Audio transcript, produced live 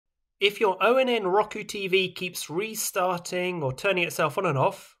If your ONN Roku TV keeps restarting or turning itself on and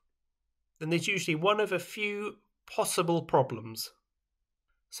off, then there's usually one of a few possible problems.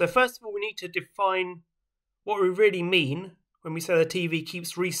 So first of all, we need to define what we really mean when we say the TV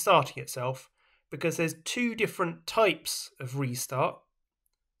keeps restarting itself, because there's two different types of restart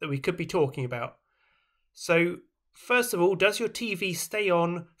that we could be talking about. So first of all, does your TV stay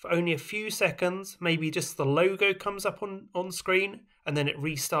on for only a few seconds? Maybe just the logo comes up on screen and then it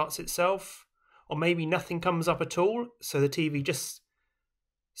restarts itself. Or maybe nothing comes up at all, so the TV just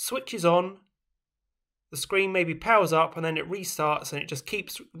switches on, the screen maybe powers up and then it restarts and it just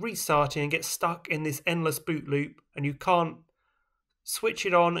keeps restarting and gets stuck in this endless boot loop and you can't switch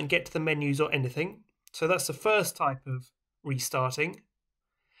it on and get to the menus or anything. So that's the first type of restarting.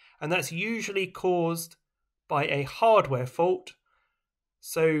 And that's usually caused by a hardware fault.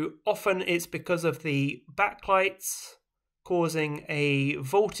 So often it's because of the backlights causing a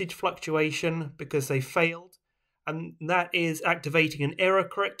voltage fluctuation because they failed, and that is activating an error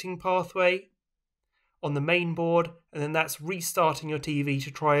correcting pathway on the main board, and then that's restarting your TV to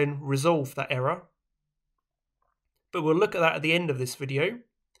try and resolve that error. But we'll look at that at the end of this video.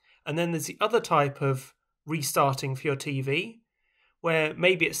 And then there's the other type of restarting for your TV, where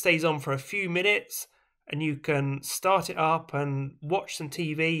maybe it stays on for a few minutes and you can start it up and watch some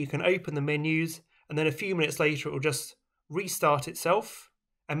TV, you can open the menus, and then a few minutes later it will just restart itself.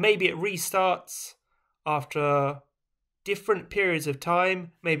 And maybe it restarts after different periods of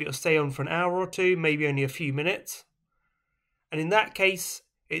time. Maybe it'll stay on for an hour or two, maybe only a few minutes. And in that case,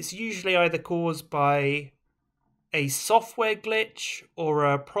 it's usually either caused by a software glitch or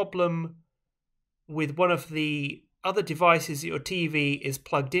a problem with one of the other devices that your TV is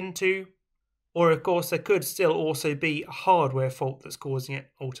plugged into. Or of course, there could still also be a hardware fault that's causing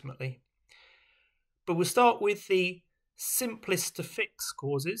it ultimately. But we'll start with the simplest to fix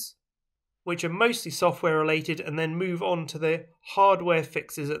causes, which are mostly software related, and then move on to the hardware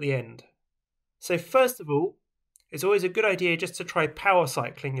fixes at the end. So first of all, it's always a good idea just to try power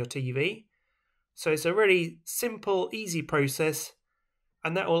cycling your TV. So it's a really simple, easy process,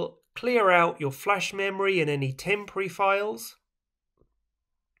 and that will clear out your flash memory and any temporary files.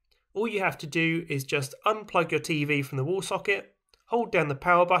 All you have to do is just unplug your TV from the wall socket, hold down the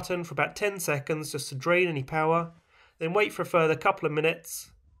power button for about 10 seconds just to drain any power, then wait for a further couple of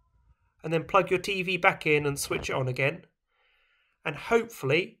minutes, and then plug your TV back in and switch it on again. And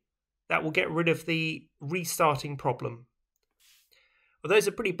hopefully that will get rid of the restarting problem. Although it's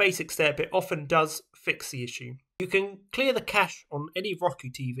a pretty basic step, it often does fix the issue. You can clear the cache on any Roku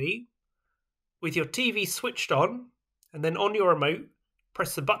TV with your TV switched on, and then on your remote,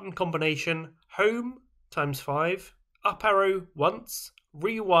 press the button combination Home ×5, up arrow once,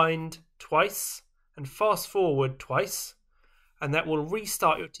 rewind twice, and fast forward twice, and that will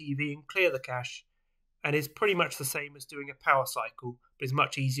restart your TV and clear the cache, and is pretty much the same as doing a power cycle, but is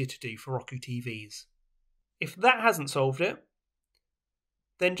much easier to do for Roku TVs. If that hasn't solved it,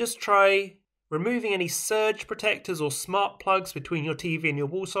 then just try removing any surge protectors or smart plugs between your TV and your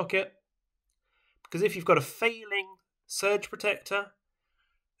wall socket, because if you've got a failing surge protector,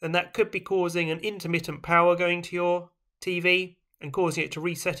 then that could be causing an intermittent power going to your TV and causing it to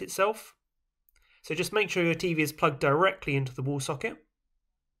reset itself. So just make sure your TV is plugged directly into the wall socket.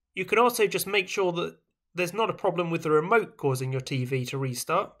 You can also just make sure that there's not a problem with the remote causing your TV to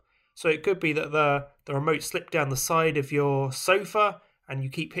restart. So it could be that the remote slipped down the side of your sofa and you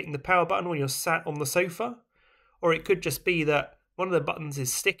keep hitting the power button when you're sat on the sofa. Or it could just be that one of the buttons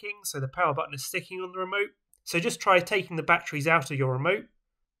is sticking, so the power button is sticking on the remote. So just try taking the batteries out of your remote.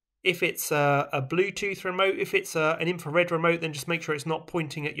 If it's a Bluetooth remote, if it's an infrared remote, then just make sure it's not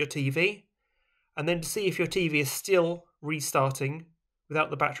pointing at your TV. And then to see if your TV is still restarting without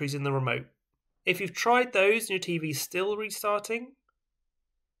the batteries in the remote. If you've tried those and your TV is still restarting,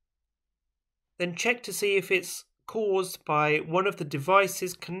 then check to see if it's caused by one of the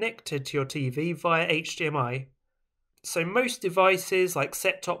devices connected to your TV via HDMI. So most devices like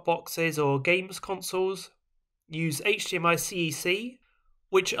set-top boxes or games consoles use HDMI CEC,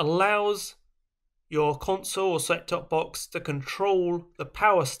 which allows your console or set-top box to control the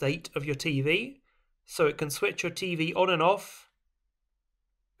power state of your TV, so it can switch your TV on and off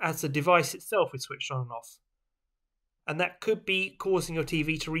as the device itself is switched on and off. And that could be causing your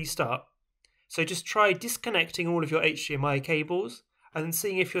TV to restart. So just try disconnecting all of your HDMI cables and then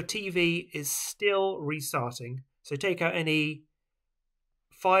seeing if your TV is still restarting. So take out any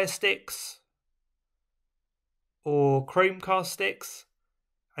Fire sticks or Chromecast sticks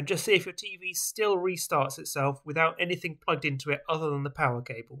and just see if your TV still restarts itself without anything plugged into it other than the power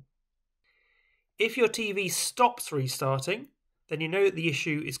cable. If your TV stops restarting, then you know that the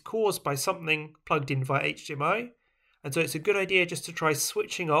issue is caused by something plugged in via HDMI, and so it's a good idea just to try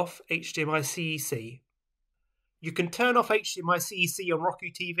switching off HDMI CEC. You can turn off HDMI CEC on Roku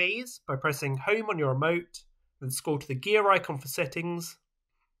TVs by pressing Home on your remote, then scroll to the gear icon for settings,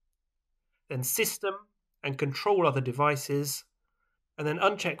 then System and Control other devices, and then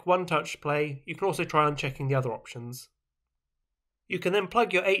uncheck One Touch Play. You can also try unchecking the other options. You can then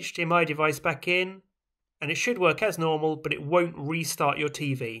plug your HDMI device back in, and it should work as normal, but it won't restart your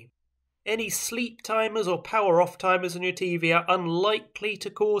TV. Any sleep timers or power off timers on your TV are unlikely to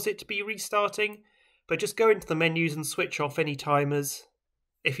cause it to be restarting, but just go into the menus and switch off any timers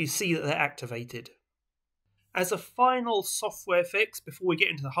if you see that they're activated. As a final software fix, before we get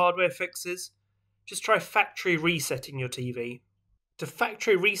into the hardware fixes, just try factory resetting your TV. To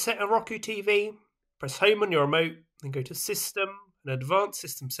factory reset a Roku TV, press Home on your remote, then go to System and Advanced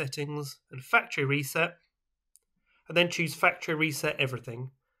System Settings and Factory Reset, and then choose Factory Reset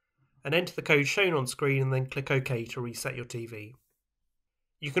Everything, and enter the code shown on screen and then click OK to reset your TV.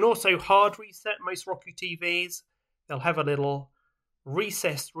 You can also hard reset most Roku TVs. They'll have a little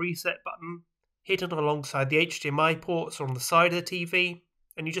recessed reset button hidden alongside the HDMI ports or on the side of the TV,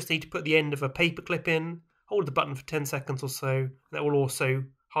 and you just need to put the end of a paper clip in, hold the button for 10 seconds or so, and that will also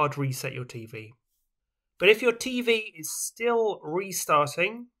hard reset your TV. But if your TV is still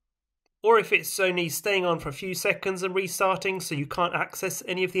restarting, or if it's only staying on for a few seconds and restarting so you can't access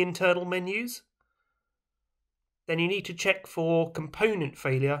any of the internal menus, then you need to check for component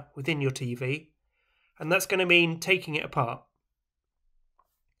failure within your TV, and that's going to mean taking it apart.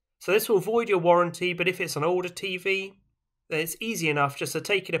 So this will void your warranty, but if it's an older TV, then it's easy enough just to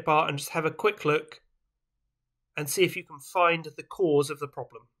take it apart and just have a quick look and see if you can find the cause of the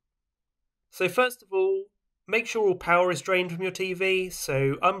problem. So first of all, make sure all power is drained from your TV,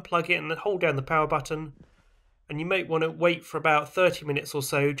 so unplug it and then hold down the power button, and you might want to wait for about 30 minutes or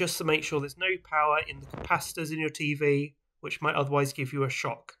so just to make sure there's no power in the capacitors in your TV, which might otherwise give you a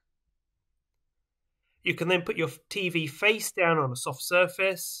shock. You can then put your TV face down on a soft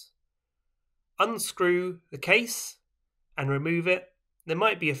surface, unscrew the case and remove it. There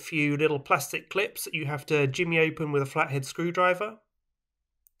might be a few little plastic clips that you have to jimmy open with a flathead screwdriver.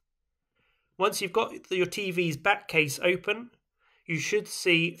 Once you've got your TV's back case open, you should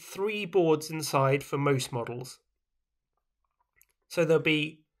see 3 boards inside for most models. So there'll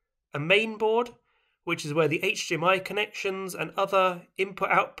be a main board, which is where the HDMI connections and other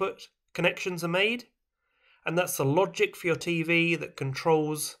input-output connections are made, and that's the logic for your TV that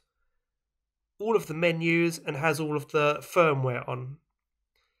controls all of the menus and has all of the firmware on.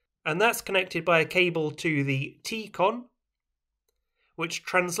 And that's connected by a cable to the T-con, which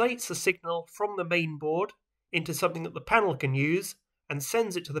translates the signal from the main board into something that the panel can use and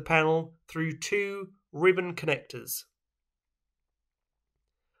sends it to the panel through 2 ribbon connectors.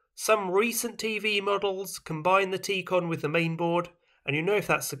 Some recent TV models combine the T-con with the main board, and you know if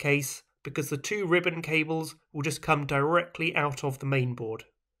that's the case because the 2 ribbon cables will just come directly out of the main board.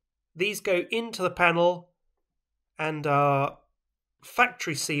 These go into the panel and are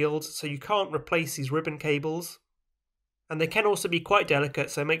factory sealed, so you can't replace these ribbon cables. And they can also be quite delicate,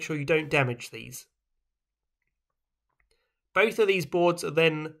 so make sure you don't damage these. Both of these boards are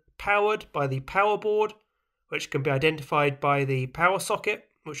then powered by the power board, which can be identified by the power socket,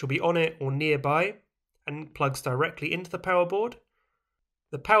 which will be on it or nearby, and plugs directly into the power board.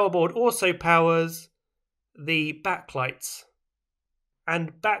 The power board also powers the backlights,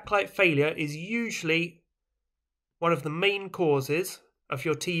 and backlight failure is usually one of the main causes of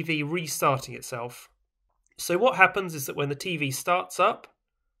your TV restarting itself. So what happens is that when the TV starts up,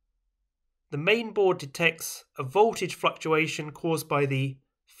 the main board detects a voltage fluctuation caused by the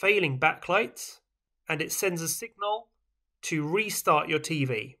failing backlights, and it sends a signal to restart your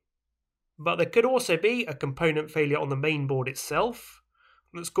TV. But there could also be a component failure on the main board itself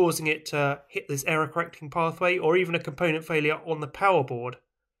that's causing it to hit this error correcting pathway, or even a component failure on the power board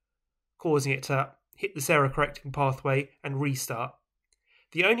causing it to hit this error correcting pathway and restart.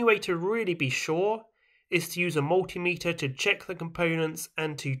 The only way to really be sure is to use a multimeter to check the components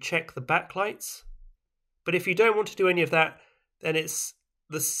and to check the backlights. But if you don't want to do any of that, then it's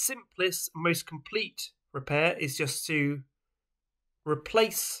the simplest, most complete repair is just to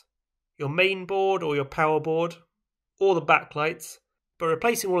replace your main board or your power board or the backlights. But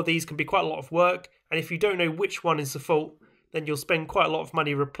replacing all of these can be quite a lot of work, and if you don't know which one is the fault, then you'll spend quite a lot of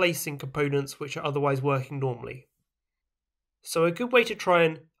money replacing components which are otherwise working normally. So a good way to try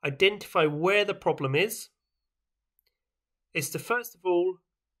and identify where the problem is to first of all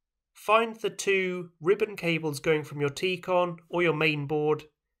find the 2 ribbon cables going from your T-con or your main board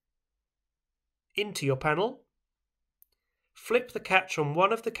into your panel. flip the catch on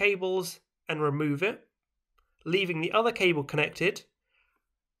one of the cables and remove it, leaving the other cable connected,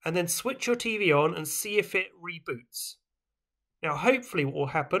 and then switch your TV on and see if it reboots. Now hopefully what will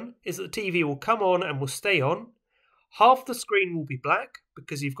happen is that the TV will come on and will stay on. Half the screen will be black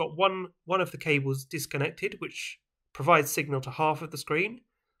because you've got one of the cables disconnected, which provides signal to half of the screen.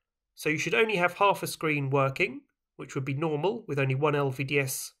 So you should only have half a screen working, which would be normal with only one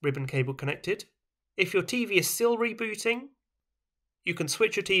LVDS ribbon cable connected. If your TV is still rebooting, you can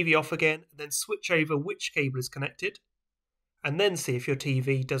switch your TV off again and then switch over which cable is connected, and then see if your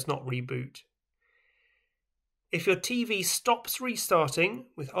TV does not reboot. If your TV stops restarting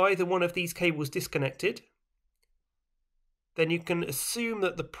with either one of these cables disconnected, then you can assume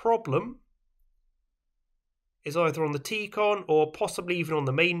that the problem is either on the T-con or possibly even on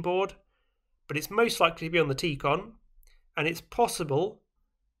the main board, but it's most likely to be on the T-con, and it's possible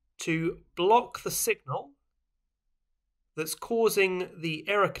to block the signal that's causing the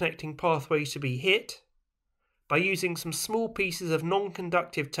error connecting pathway to be hit by using some small pieces of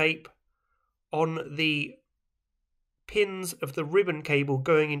non-conductive tape on the pins of the ribbon cable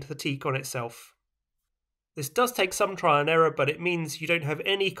going into the T-con itself. This does take some trial and error, but it means you don't have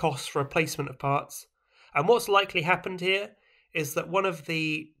any costs for replacement of parts. And what's likely happened here is that one of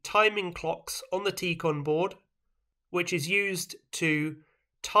the timing clocks on the T-con board, which is used to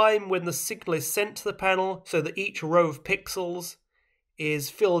time when the signal is sent to the panel so that each row of pixels is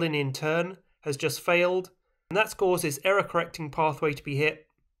filled in turn, has just failed. And that's caused this error correcting pathway to be hit,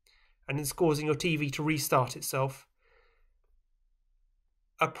 and it's causing your TV to restart itself.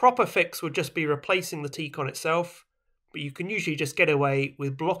 A proper fix would just be replacing the T-con itself, but you can usually just get away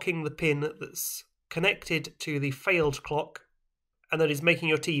with blocking the pin that's connected to the failed clock and that is making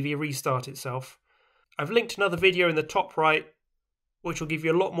your TV restart itself. I've linked another video in the top right which will give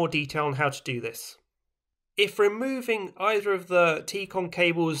you a lot more detail on how to do this. If removing either of the T-con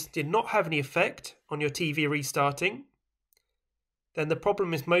cables did not have any effect on your TV restarting, then the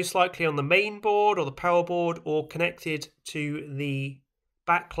problem is most likely on the main board or the power board or connected to the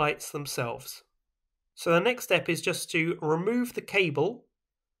backlights themselves. So the next step is just to remove the cable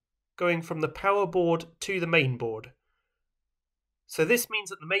going from the power board to the main board. So this means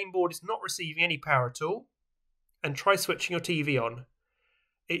that the main board is not receiving any power at all, and try switching your TV on.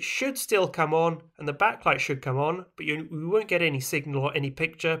 It should still come on and the backlight should come on, but you won't get any signal or any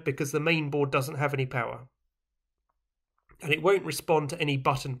picture because the main board doesn't have any power. And it won't respond to any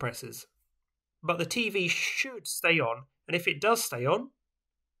button presses. But the TV should stay on, and if it does stay on,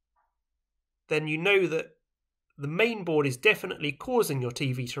 then you know that the main board is definitely causing your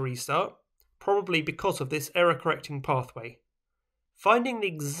TV to restart, probably because of this error correcting pathway. Finding the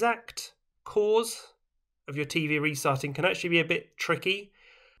exact cause of your TV restarting can actually be a bit tricky,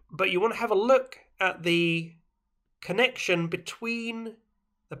 but you want to have a look at the connection between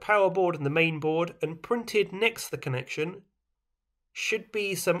the power board and the main board, and printed next to the connection should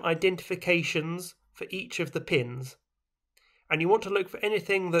be some identifications for each of the pins. And you want to look for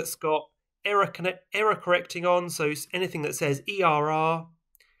anything that's got error correcting on, so anything that says ERR,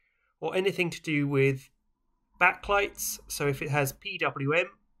 or anything to do with backlights, so if it has PWM.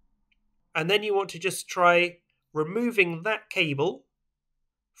 And then you want to just try removing that cable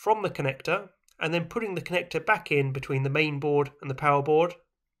from the connector and then putting the connector back in between the main board and the power board,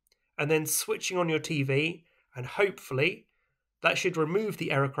 and then switching on your TV, and hopefully that should remove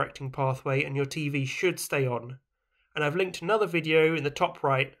the error correcting pathway and your TV should stay on. And I've linked another video in the top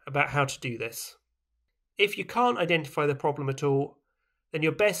right about how to do this. If you can't identify the problem at all, then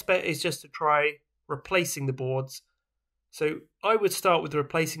your best bet is just to try replacing the boards. So I would start with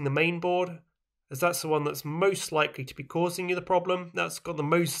replacing the main board, as that's the one that's most likely to be causing you the problem. That's got the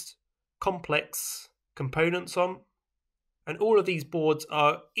most complex components on. And all of these boards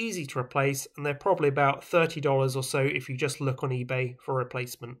are easy to replace, and they're probably about $30 or so if you just look on eBay for a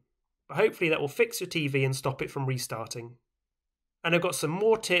replacement. But hopefully that will fix your TV and stop it from restarting. And I've got some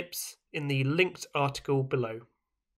more tips in the linked article below.